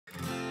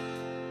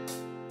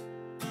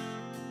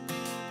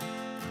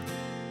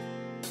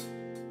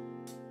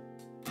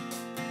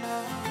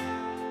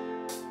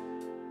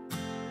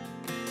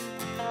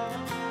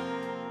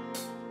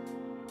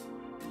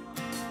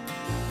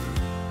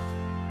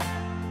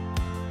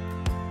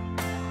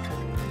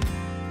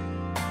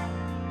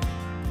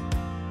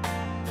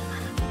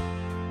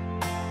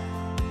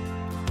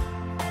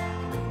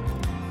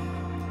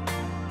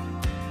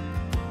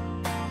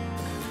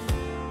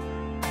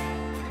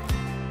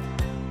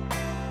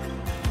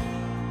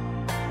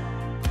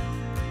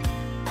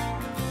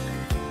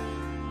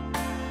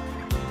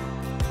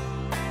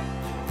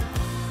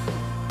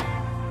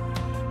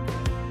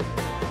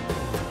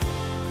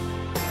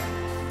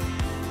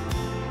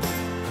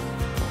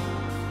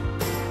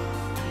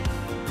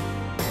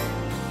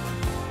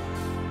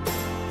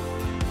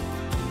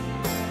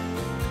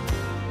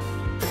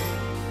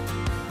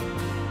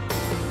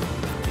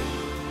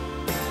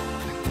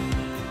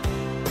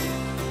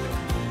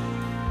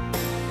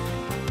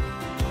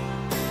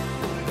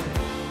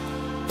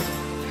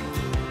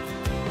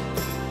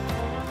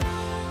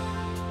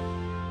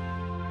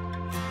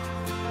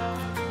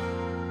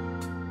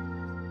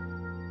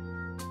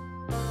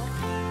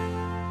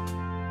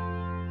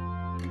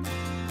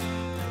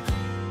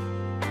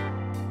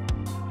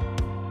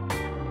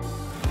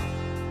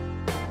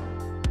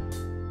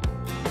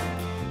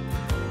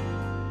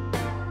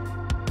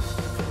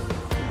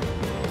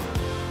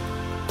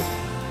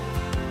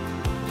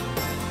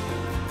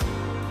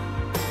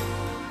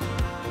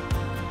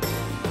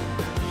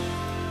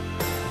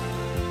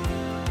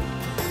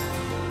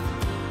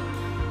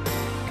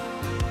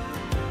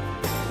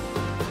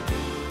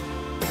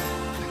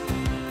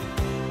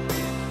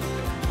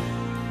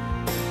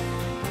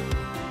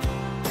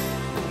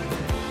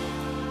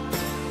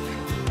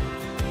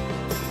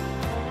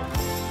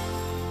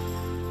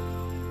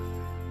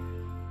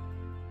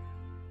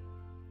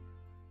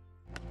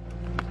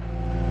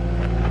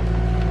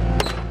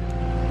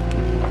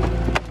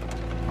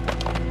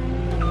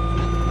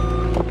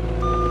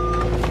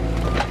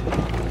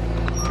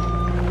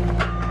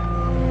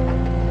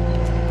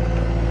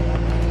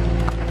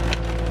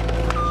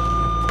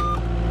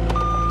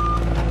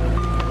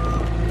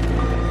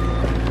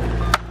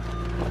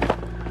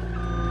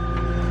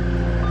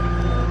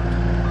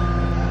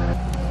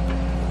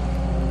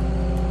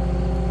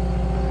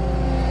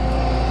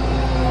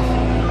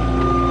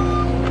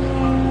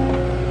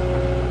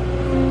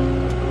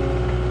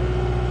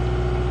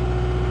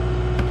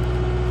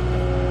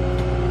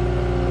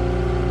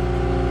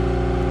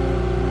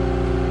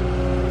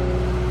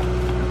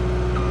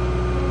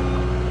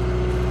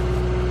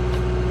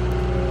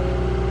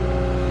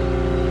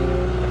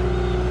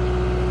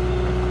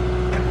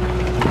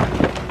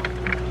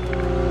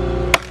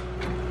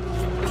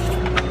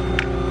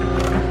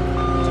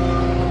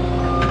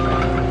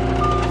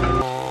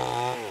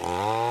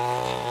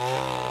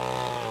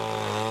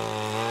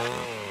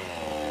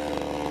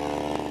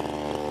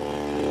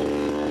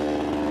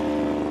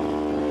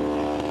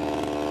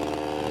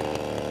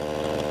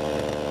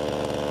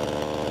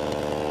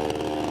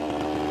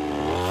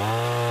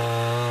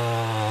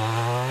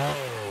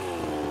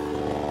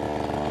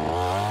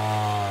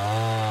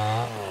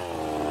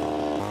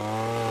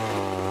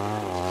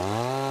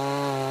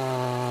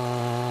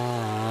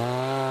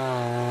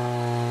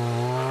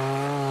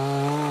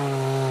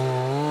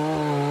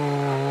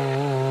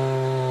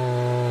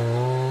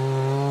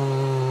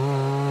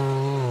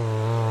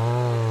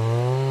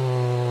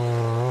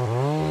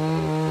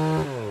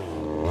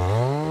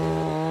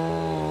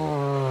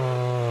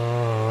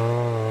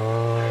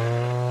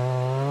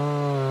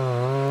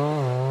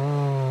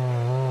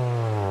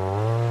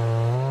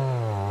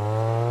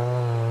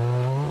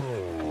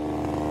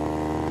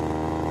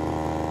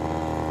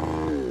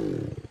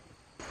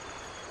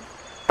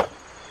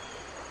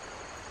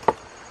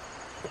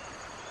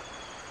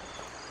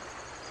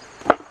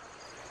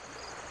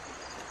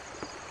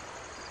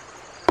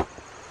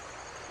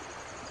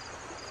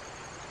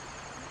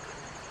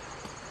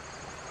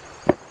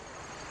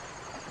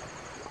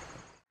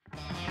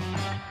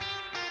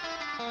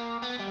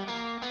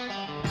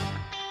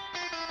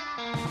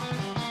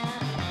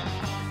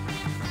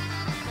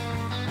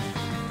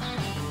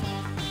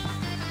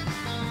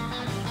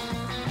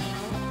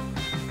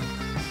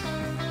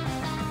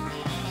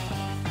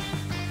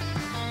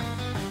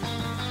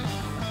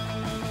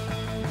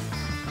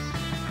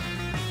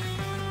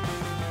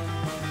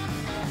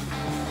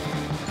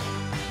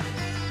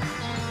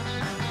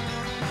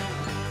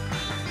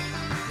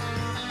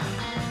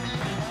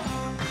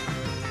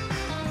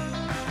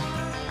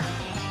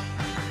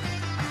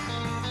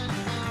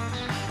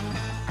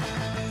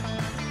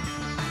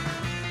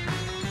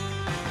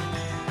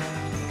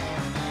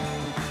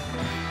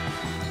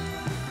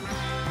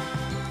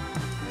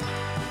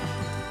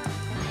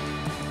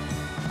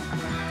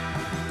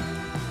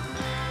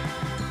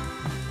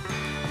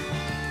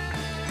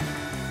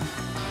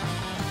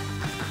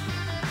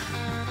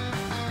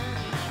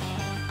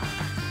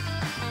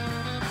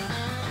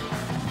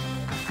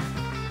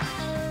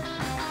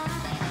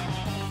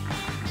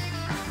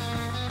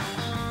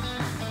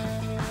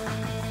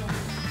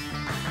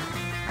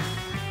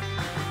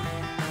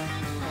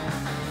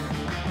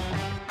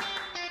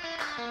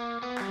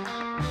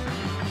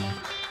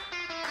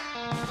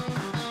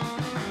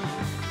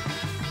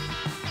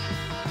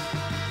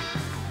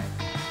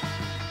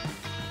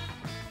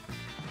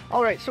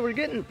Alright, so we're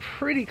getting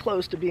pretty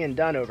close to being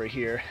done over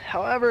here.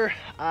 However,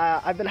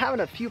 I've been having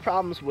a few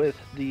problems with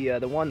the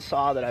one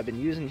saw that I've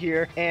been using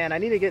here, and I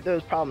need to get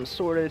those problems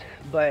sorted,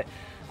 but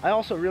I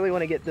also really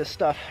want to get this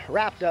stuff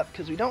wrapped up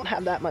because we don't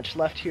have that much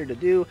left here to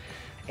do,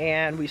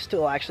 and we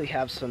still actually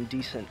have some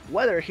decent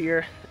weather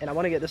here, and I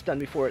want to get this done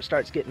before it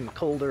starts getting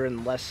colder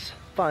and less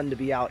fun to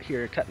be out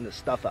here cutting this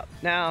stuff up.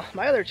 Now,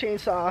 my other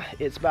chainsaw,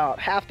 it's about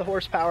half the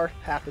horsepower,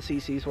 half the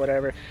cc's,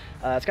 whatever.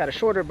 It's got a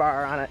shorter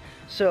bar on it,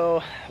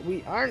 so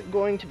we aren't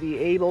going to be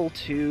able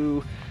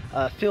to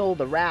fill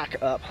the rack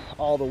up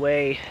all the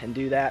way and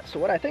do that. So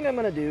what I think I'm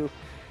going to do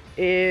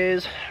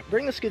is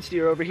bring the skid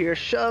steer over here,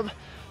 shove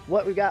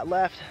what we got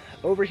left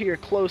over here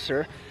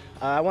closer.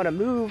 I want to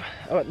move,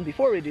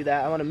 before we do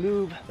that, I want to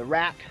move the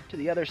rack to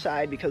the other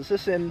side because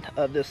this end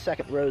of this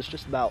second row is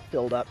just about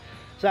filled up.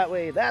 So that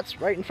way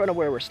that's right in front of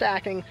where we're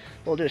stacking.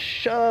 We'll just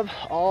shove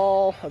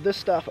all of this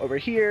stuff over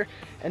here,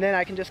 and then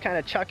I can just kind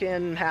of chuck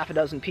in half a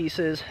dozen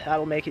pieces.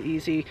 That'll make it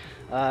easy.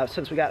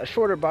 Since we got a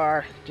shorter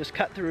bar, just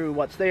cut through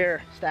what's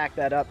there, stack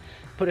that up,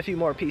 put a few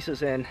more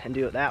pieces in, and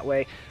do it that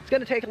way. It's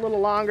going to take a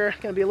little longer.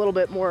 It's going to be a little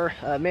bit more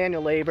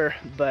manual labor,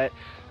 but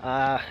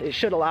it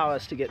should allow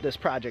us to get this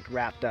project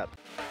wrapped up.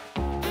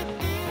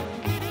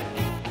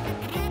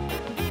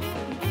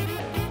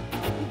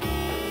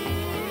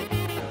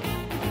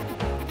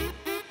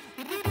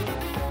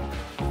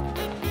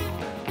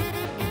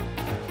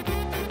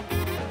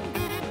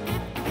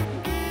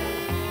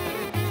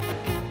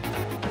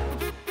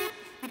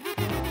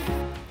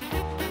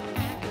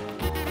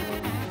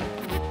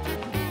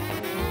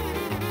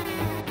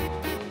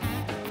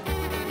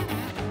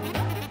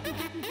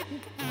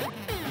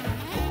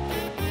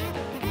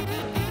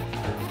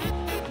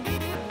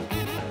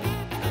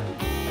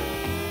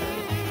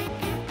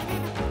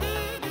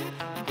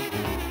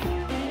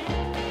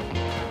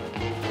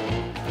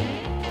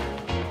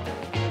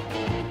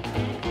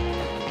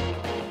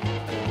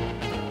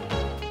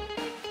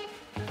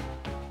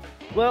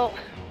 Well,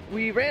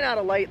 we ran out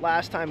of light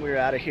last time we were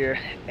out of here,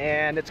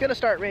 and it's going to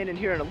start raining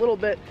here in a little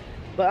bit,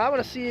 but I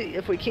want to see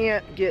if we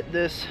can't get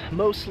this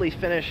mostly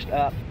finished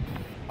up.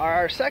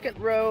 Our second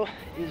row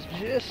is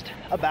just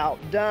about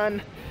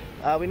done.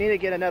 We need to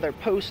get another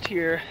post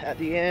here at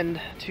the end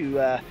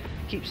to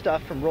keep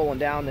stuff from rolling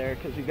down there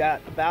because we've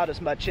got about as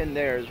much in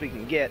there as we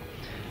can get.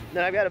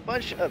 Then I've got a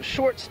bunch of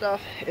short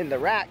stuff in the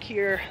rack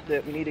here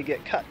that we need to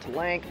get cut to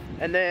length.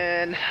 And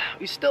then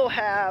we still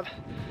have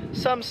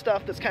some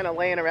stuff that's kind of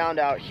laying around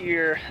out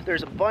here.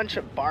 There's a bunch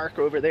of bark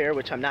over there,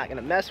 which I'm not going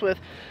to mess with.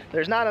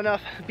 There's not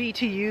enough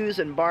BTUs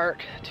and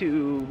bark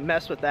to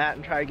mess with that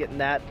and try getting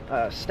that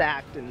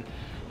stacked and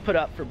put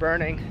up for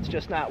burning. It's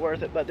just not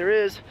worth it. But there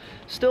is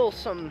still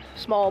some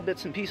small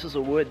bits and pieces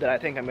of wood that I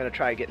think I'm going to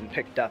try getting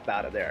picked up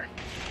out of there.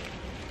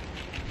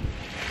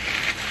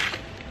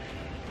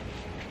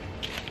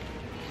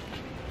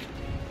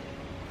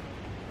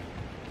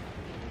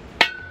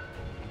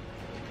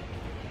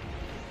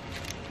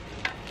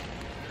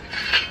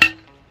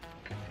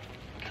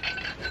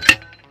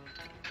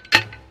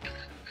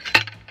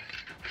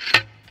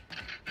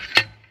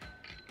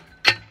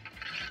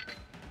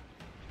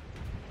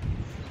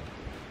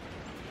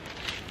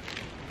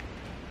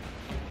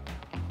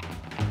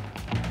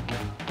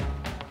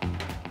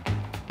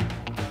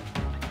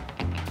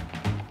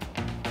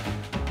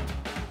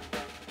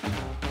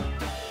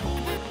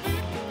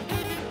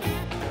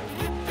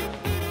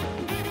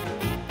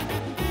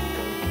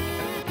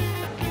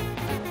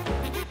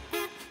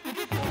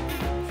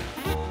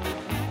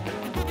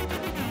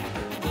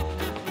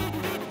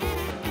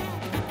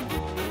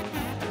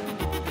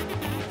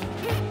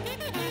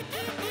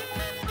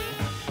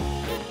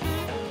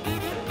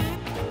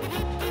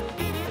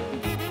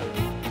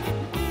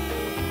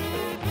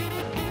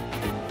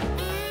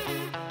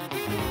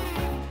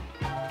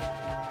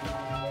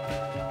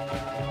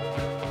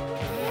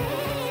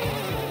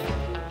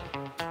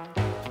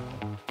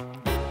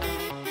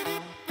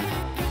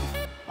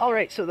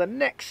 Alright, so the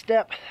next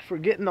step for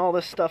getting all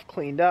this stuff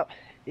cleaned up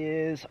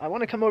is I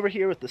want to come over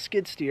here with the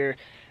skid steer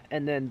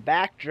and then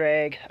back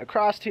drag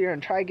across here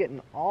and try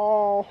getting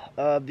all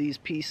of these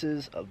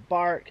pieces of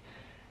bark.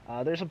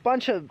 There's a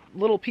bunch of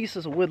little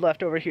pieces of wood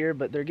left over here,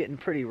 but they're getting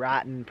pretty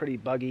rotten, pretty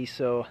buggy,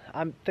 so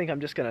I think I'm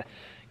just going to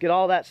get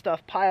all that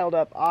stuff piled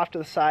up off to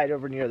the side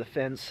over near the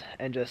fence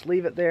and just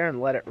leave it there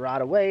and let it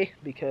rot away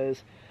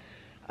because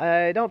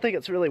I don't think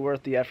it's really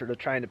worth the effort of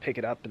trying to pick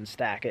it up and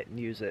stack it and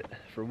use it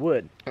for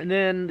wood. And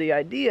then the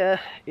idea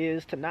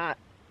is to not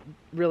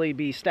really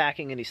be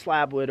stacking any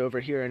slab wood over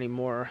here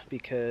anymore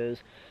because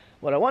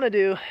what I want to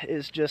do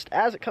is just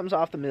as it comes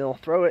off the mill,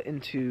 throw it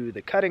into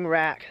the cutting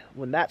rack.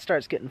 When that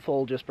starts getting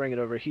full, just bring it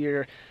over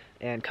here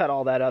and cut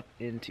all that up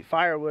into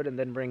firewood and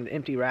then bring the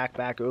empty rack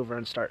back over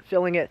and start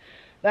filling it.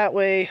 That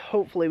way,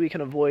 hopefully we can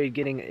avoid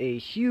getting a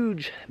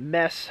huge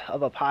mess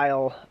of a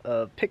pile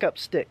of pickup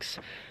sticks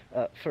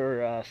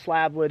for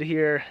slab wood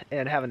here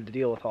and having to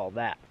deal with all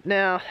that.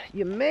 Now,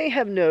 you may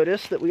have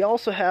noticed that we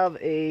also have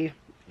a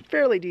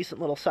fairly decent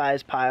little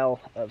size pile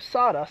of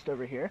sawdust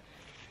over here.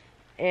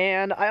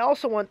 And I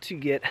also want to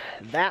get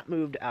that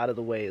moved out of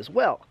the way as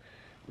well.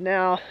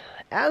 Now,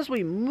 as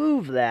we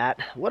move that,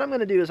 what I'm going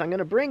to do is I'm going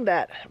to bring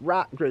that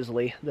rock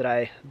grizzly that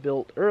I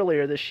built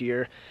earlier this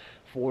year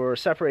for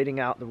separating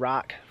out the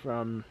rock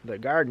from the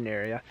garden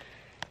area.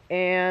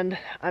 And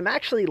I'm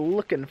actually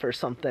looking for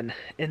something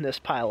in this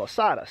pile of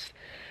sawdust.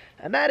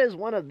 And that is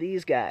one of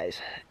these guys.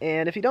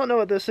 And if you don't know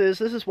what this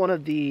is one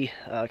of the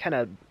kind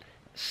of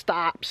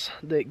stops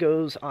that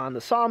goes on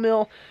the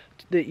sawmill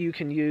that you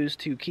can use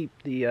to keep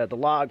the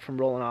log from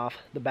rolling off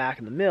the back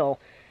of the mill.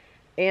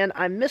 And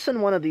I'm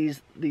missing one of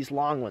these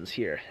long ones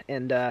here,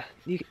 and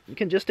you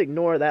can just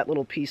ignore that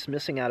little piece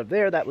missing out of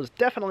there. That was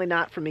definitely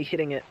not for me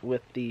hitting it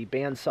with the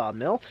bandsaw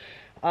mill.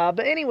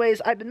 But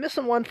anyways, I've been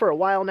missing one for a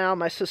while now.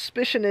 My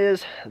suspicion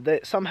is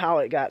that somehow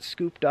it got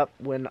scooped up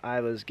when I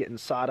was getting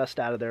sawdust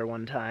out of there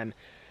one time.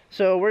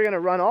 So we're going to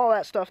run all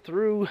that stuff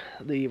through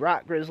the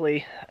rock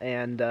grizzly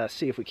and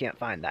see if we can't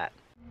find that.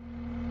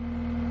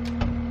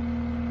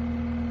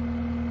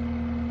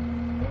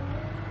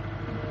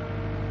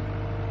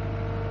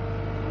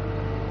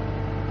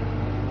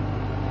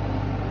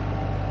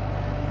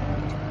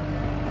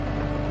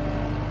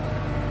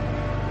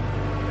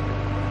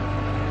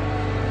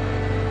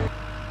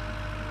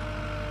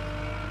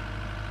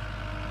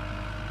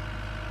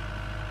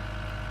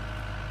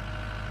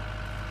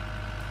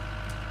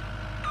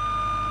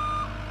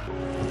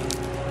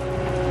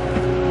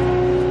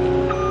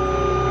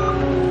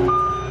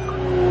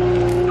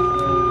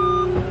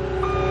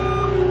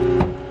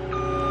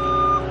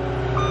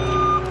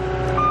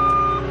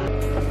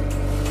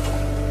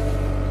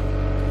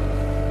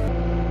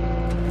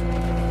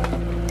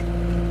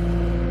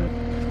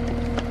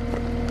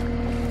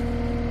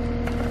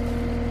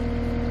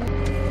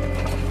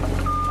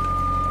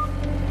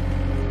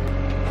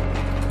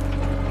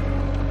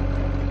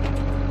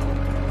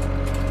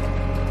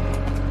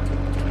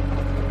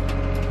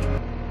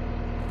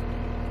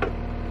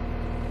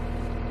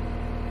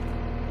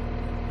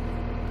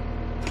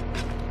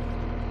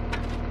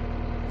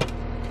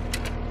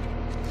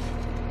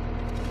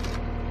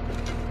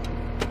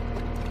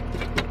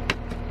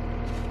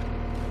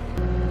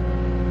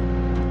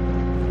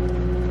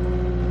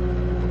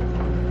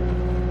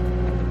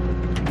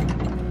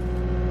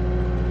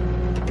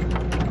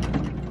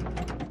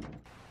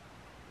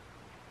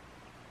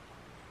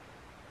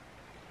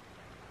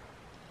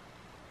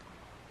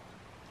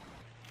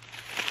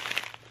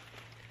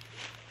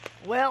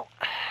 Well,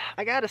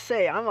 I gotta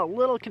say, I'm a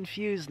little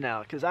confused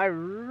now, because I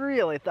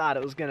really thought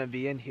it was going to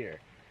be in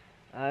here.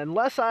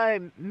 Unless I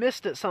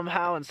missed it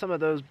somehow in some of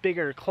those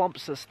bigger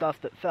clumps of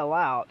stuff that fell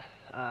out,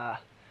 now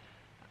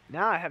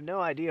I have no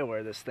idea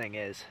where this thing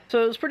is.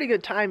 So it was pretty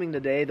good timing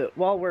today that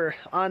while we're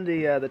on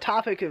the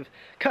topic of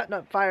cutting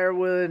up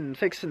firewood and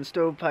fixing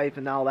stovepipe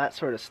and all that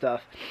sort of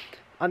stuff,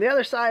 on the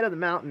other side of the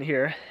mountain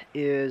here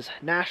is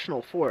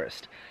National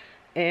Forest.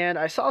 And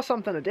I saw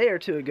something a day or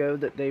two ago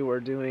that they were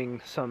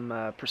doing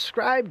some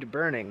prescribed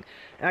burning.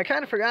 And I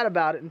kind of forgot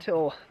about it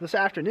until this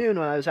afternoon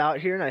when I was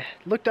out here and I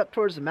looked up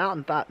towards the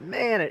mountain and thought,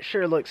 man, it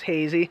sure looks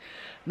hazy.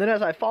 And then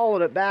as I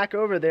followed it back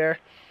over there,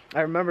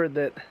 I remembered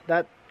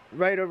that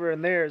right over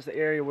in there is the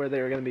area where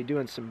they were going to be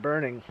doing some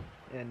burning.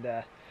 And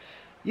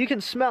you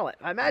can smell it.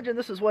 I imagine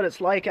this is what it's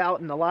like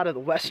out in a lot of the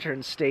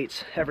western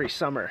states every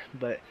summer.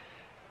 But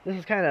this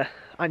is kind of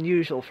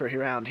unusual for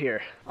around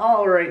here.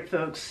 Alright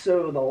folks,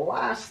 so the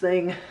last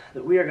thing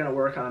that we are going to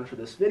work on for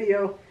this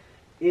video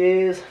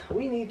is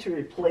we need to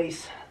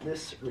replace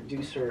this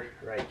reducer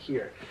right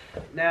here.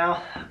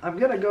 Now, I'm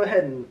going to go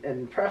ahead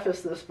and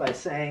preface this by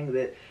saying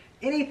that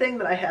anything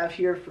that I have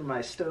here for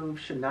my stove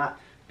should not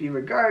be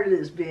regarded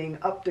as being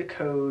up to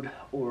code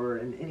or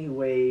in any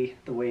way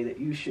the way that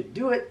you should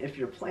do it if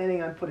you're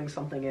planning on putting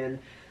something in.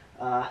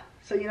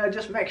 So, you know,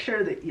 just make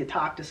sure that you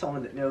talk to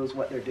someone that knows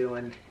what they're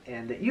doing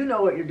and that you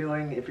know what you're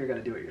doing if you're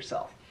going to do it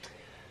yourself.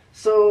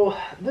 So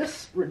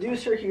this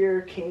reducer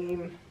here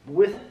came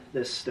with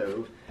this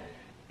stove,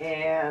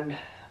 and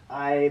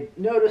I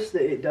noticed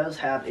that it does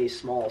have a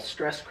small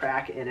stress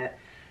crack in it,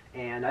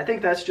 and I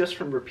think that's just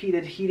from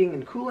repeated heating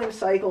and cooling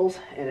cycles,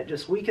 and it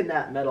just weakened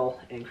that metal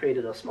and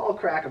created a small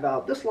crack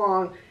about this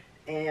long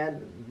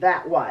and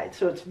that wide.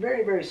 So it's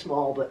very, very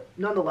small, but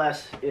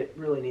nonetheless, it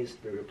really needs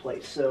to be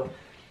replaced. So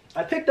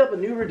I picked up a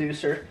new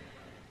reducer,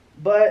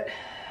 but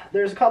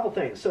there's a couple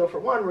things. So for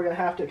one, we're going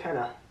to have to kind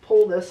of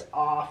pull this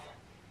off,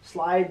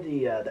 slide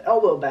the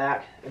elbow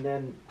back, and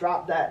then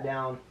drop that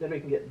down. Then we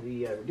can get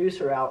the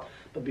reducer out.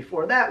 But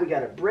before that, we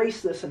got to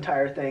brace this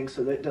entire thing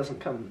so that it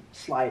doesn't come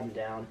sliding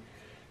down.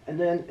 And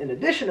then in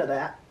addition to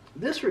that,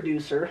 this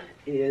reducer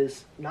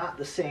is not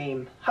the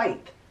same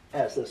height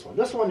as this one.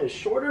 This one is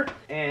shorter,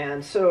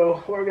 and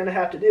so what we're going to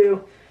have to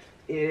do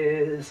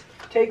is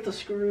take the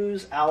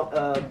screws out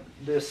of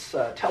this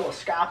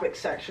telescopic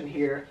section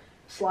here,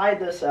 slide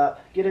this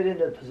up, get it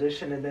into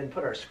position, and then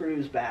put our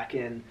screws back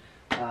in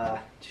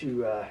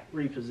to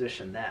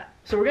reposition that.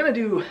 So we're going to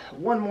do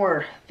one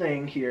more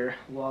thing here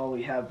while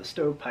we have the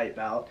stovepipe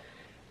out,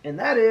 and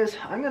that is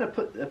I'm going to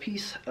put a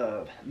piece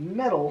of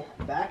metal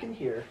back in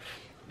here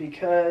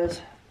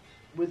because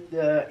with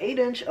the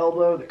 8-inch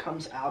elbow that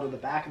comes out of the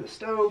back of the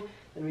stove,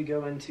 then we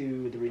go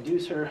into the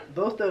reducer.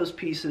 Both those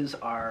pieces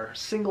are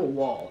single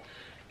wall.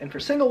 And for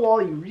single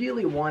wall, you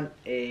really want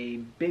a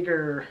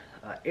bigger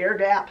air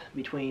gap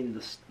between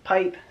the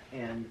pipe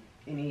and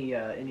any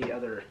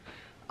other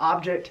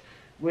object,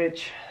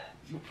 which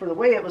for the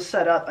way it was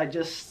set up, I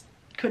just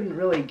couldn't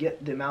really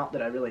get the amount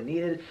that I really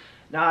needed.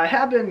 Now, I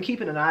have been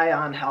keeping an eye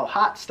on how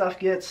hot stuff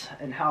gets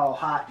and how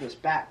hot this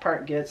back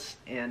part gets,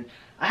 and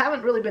I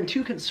haven't really been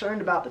too concerned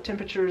about the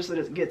temperatures that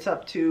it gets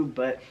up to,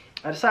 but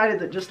I decided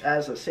that just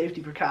as a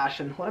safety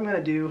precaution, what I'm going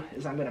to do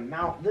is I'm going to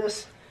mount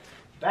this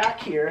back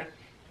here,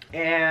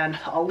 and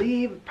I'll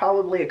leave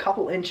probably a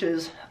couple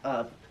inches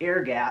of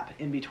air gap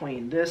in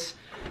between this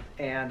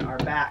and our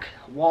back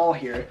wall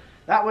here.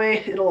 That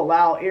way it'll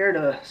allow air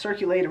to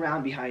circulate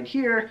around behind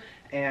here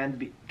and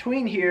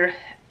between here,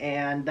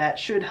 and that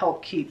should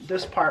help keep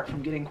this part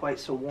from getting quite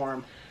so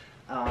warm.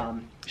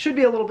 Should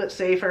be a little bit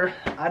safer.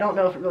 I don't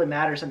know if it really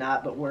matters or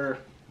not, but we're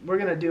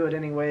going to do it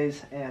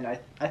anyways, and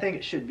I think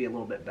it should be a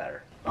little bit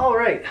better.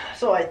 Alright,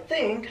 so I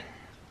think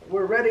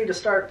we're ready to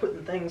start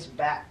putting things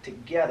back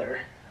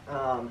together.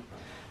 I'm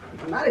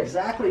not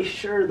exactly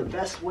sure the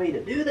best way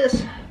to do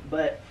this,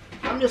 but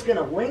I'm just going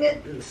to wing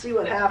it and see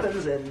what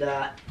happens, and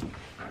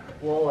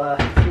we'll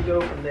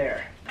go from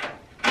there.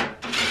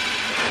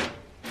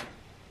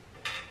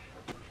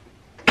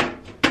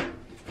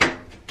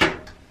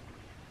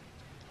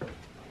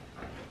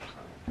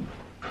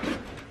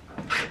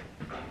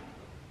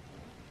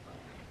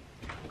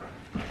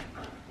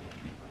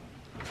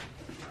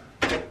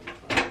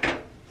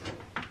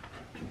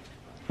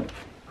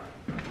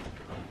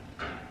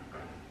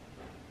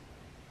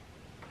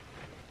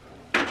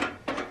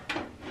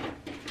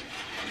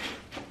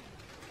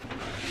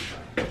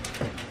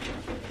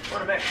 I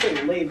want to make sure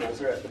the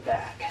labels are at the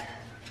back.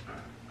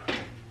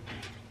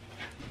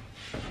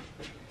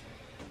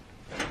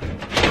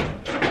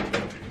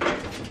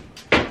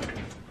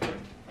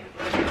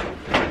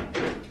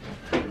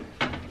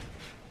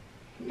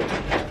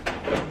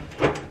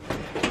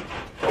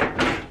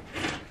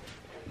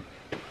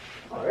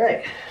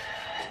 Alright,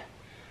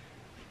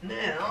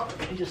 now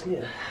we just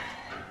need to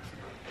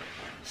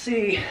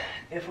see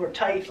if we're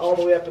tight all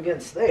the way up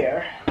against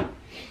there. And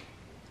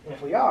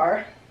if we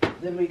are,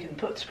 then we can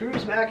put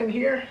screws back in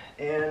here,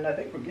 and I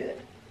think we're good.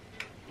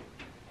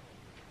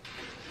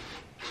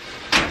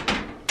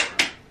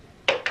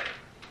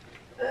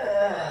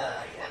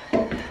 Yeah.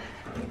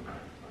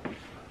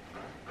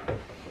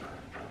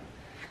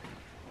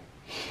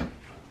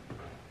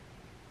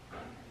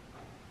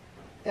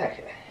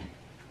 Okay.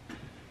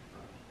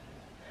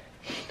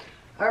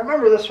 I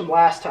remember this from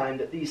last time,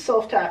 that these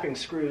self-tapping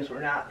screws were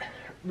not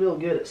real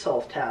good at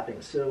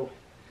self-tapping, so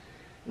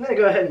I'm going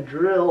to go ahead and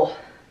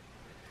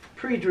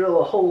pre-drill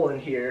a hole in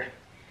here,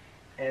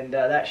 and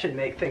that should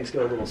make things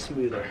go a little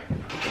smoother.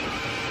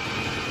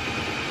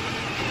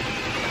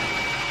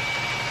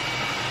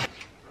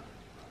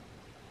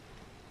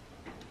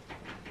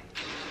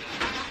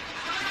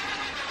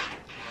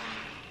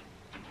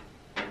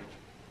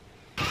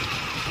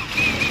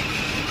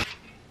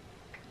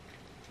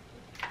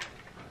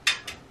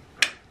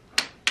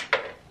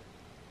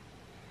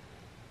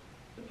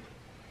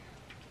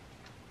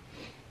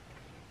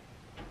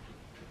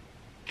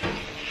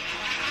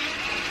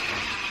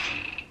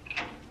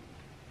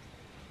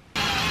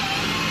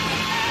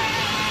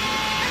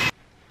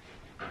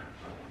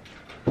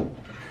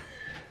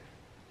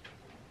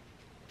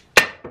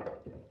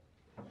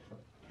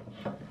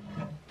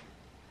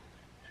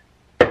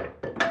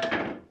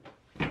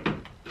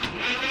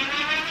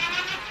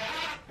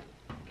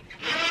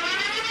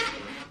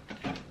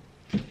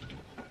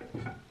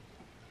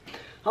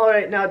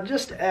 Alright, now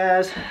just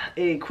as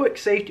a quick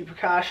safety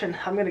precaution,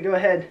 I'm going to go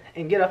ahead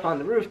and get up on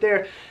the roof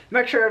there,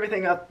 make sure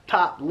everything up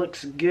top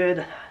looks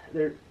good.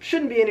 There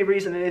shouldn't be any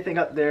reason anything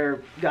up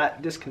there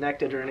got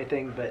disconnected or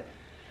anything, but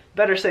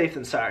better safe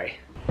than sorry.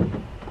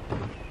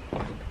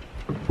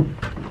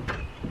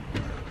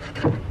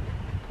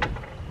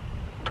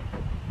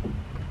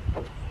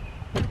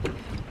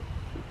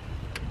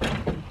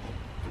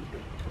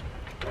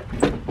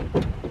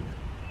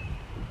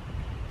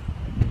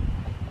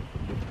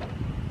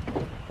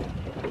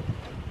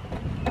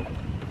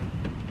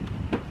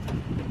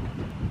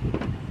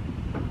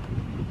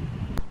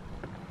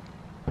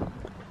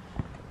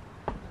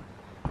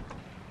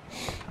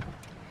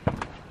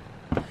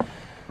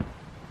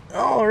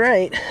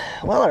 Alright,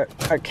 well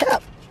our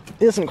cap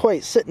isn't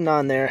quite sitting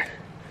on there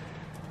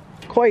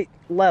quite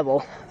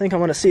level. I think I'm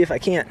going to see if I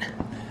can't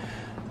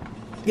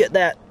get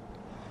that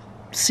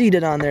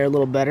seated on there a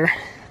little better,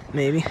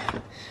 maybe.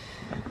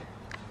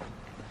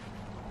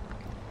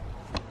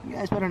 You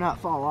guys better not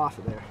fall off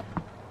of there.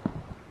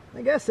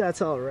 I guess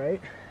that's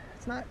alright.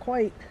 It's not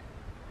quite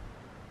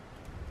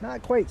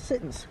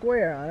sitting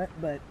square on it,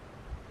 but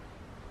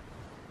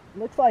it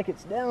looks like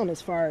it's down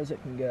as far as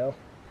it can go.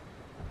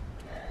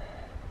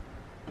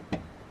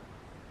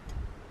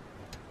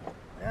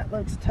 That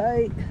looks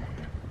tight.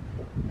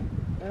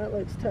 That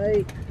looks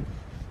tight.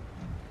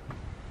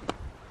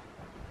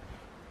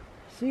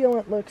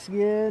 sealant looks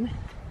good.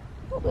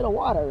 A little bit of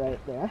water right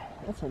there.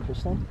 That's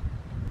interesting.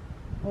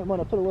 Might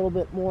want to put a little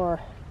bit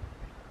more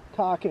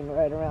caulking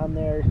right around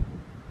there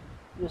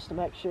just to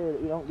make sure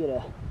that we don't get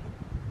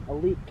a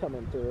leak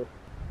coming through.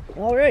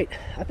 All right,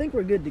 I think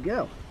we're good to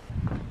go.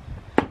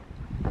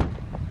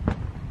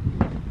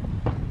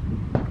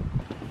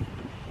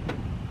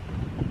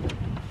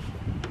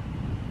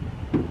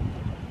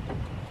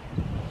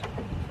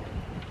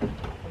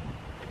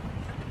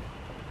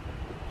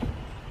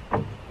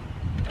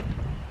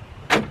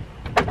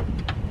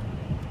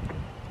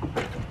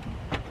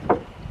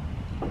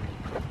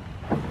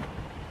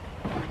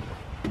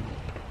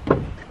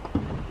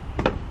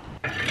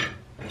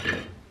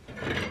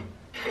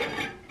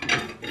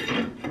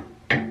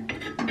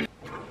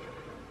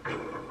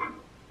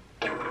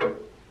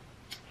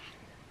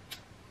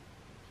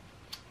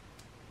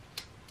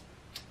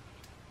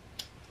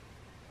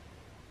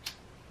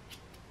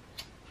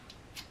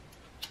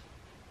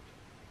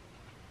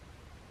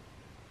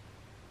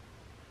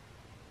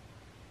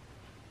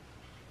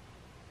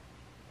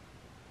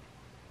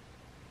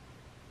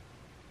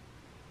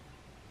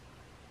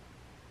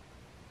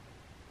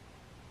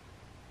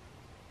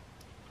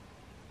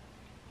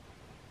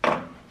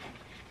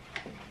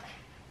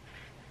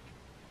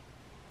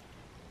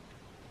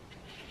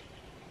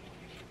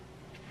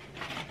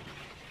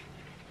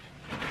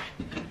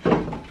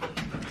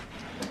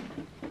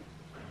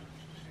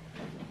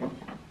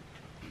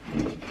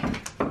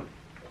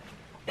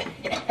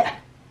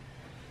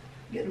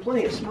 Getting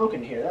plenty of smoke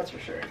in here, that's for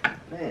sure.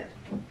 Man.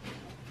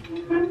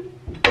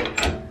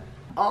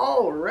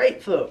 All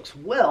right, folks.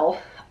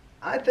 Well,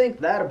 I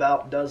think that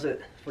about does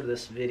it for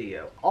this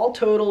video. All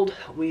totaled,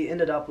 we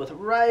ended up with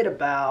right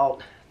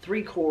about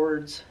 3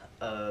 cords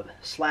of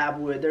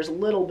slabwood. There's a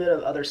little bit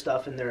of other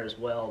stuff in there as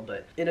well,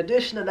 but in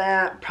addition to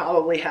that,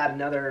 probably had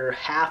another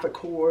half a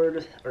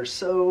cord or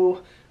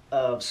so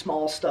of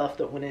small stuff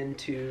that went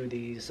into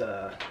these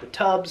the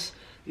tubs.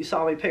 You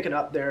saw me picking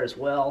up there as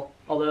well,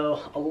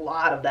 although a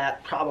lot of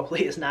that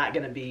probably is not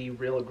going to be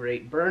real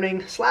great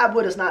burning.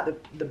 Slabwood is not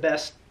the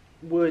best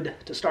wood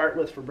to start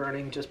with for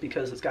burning just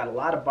because it's got a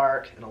lot of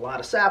bark and a lot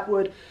of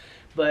sapwood,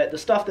 but the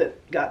stuff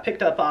that got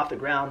picked up off the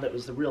ground that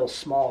was the real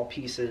small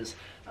pieces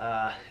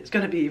is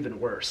going to be even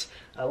worse.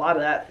 A lot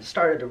of that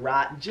started to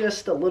rot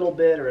just a little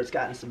bit, or it's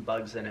gotten some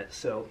bugs in it,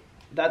 so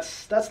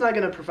that's not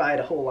going to provide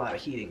a whole lot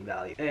of heating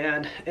value.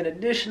 And in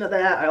addition to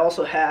that, I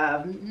also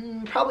have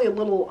probably a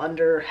little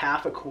under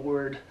half a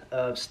cord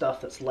of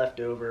stuff that's left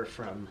over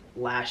from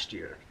last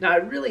year. Now, I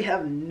really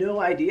have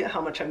no idea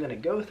how much I'm going to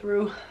go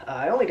through.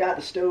 I only got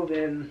the stove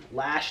in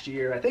last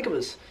year. I think it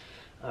was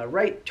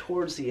right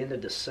towards the end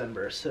of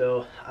December,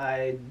 so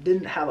I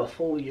didn't have a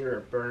full year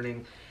of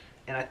burning,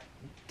 and I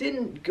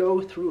didn't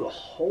go through a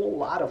whole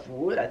lot of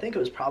wood. I think it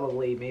was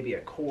probably maybe a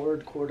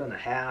cord and a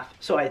half.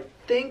 So I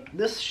think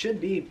this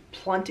should be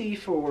plenty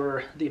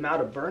for the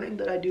amount of burning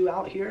that I do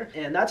out here.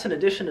 And that's in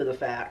addition to the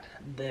fact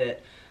that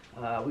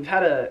we've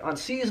had an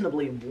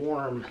unseasonably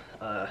warm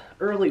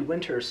early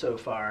winter so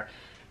far.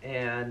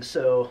 And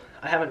so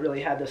I haven't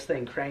really had this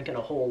thing cranking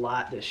a whole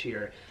lot this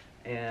year.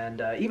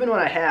 And even when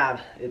I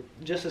have, it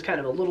just is kind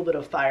of a little bit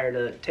of fire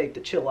to take the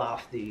chill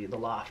off the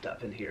loft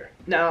up in here.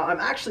 Now, I'm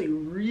actually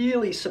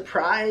really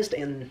surprised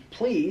and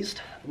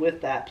pleased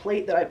with that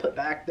plate that I put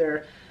back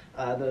there.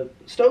 The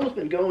stove's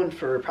been going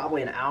for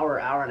probably an hour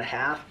and a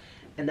half,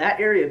 and that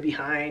area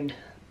behind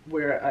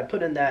where I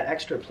put in that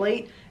extra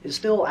plate is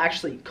still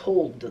actually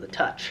cold to the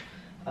touch.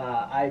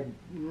 I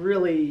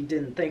really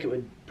didn't think it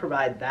would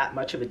provide that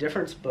much of a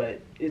difference, but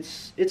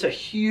it's a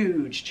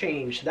huge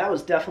change. That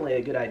was definitely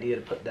a good idea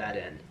to put that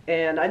in.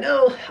 And I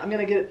know I'm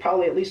going to get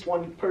probably at least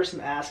one person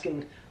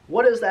asking,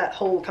 what is that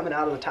hole coming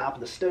out of the top of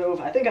the stove?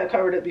 I think I've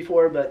covered it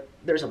before, but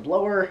there's a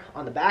blower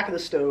on the back of the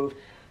stove.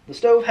 The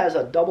stove has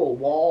a double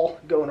wall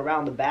going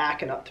around the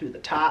back and up through the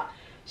top.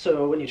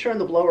 So when you turn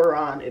the blower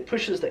on, it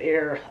pushes the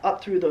air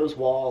up through those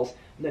walls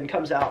and then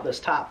comes out this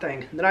top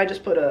thing. And then I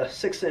just put a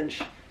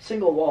 6-inch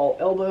single wall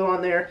elbow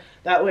on there.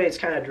 That way it's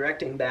kind of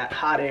directing that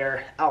hot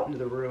air out into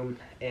the room,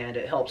 and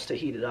it helps to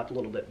heat it up a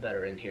little bit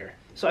better in here.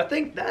 So I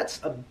think that's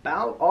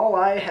about all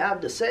I have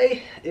to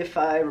say. If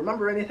I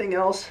remember anything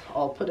else,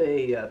 I'll put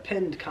a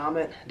pinned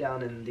comment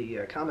down in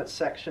the comments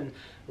section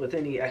with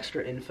any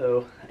extra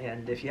info.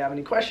 And if you have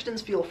any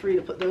questions, feel free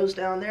to put those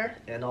down there,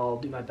 and I'll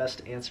do my best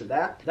to answer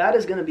that. That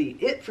is going to be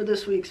it for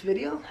this week's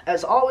video.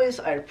 As always,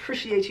 I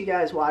appreciate you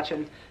guys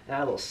watching, and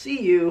I will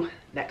see you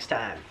next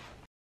time.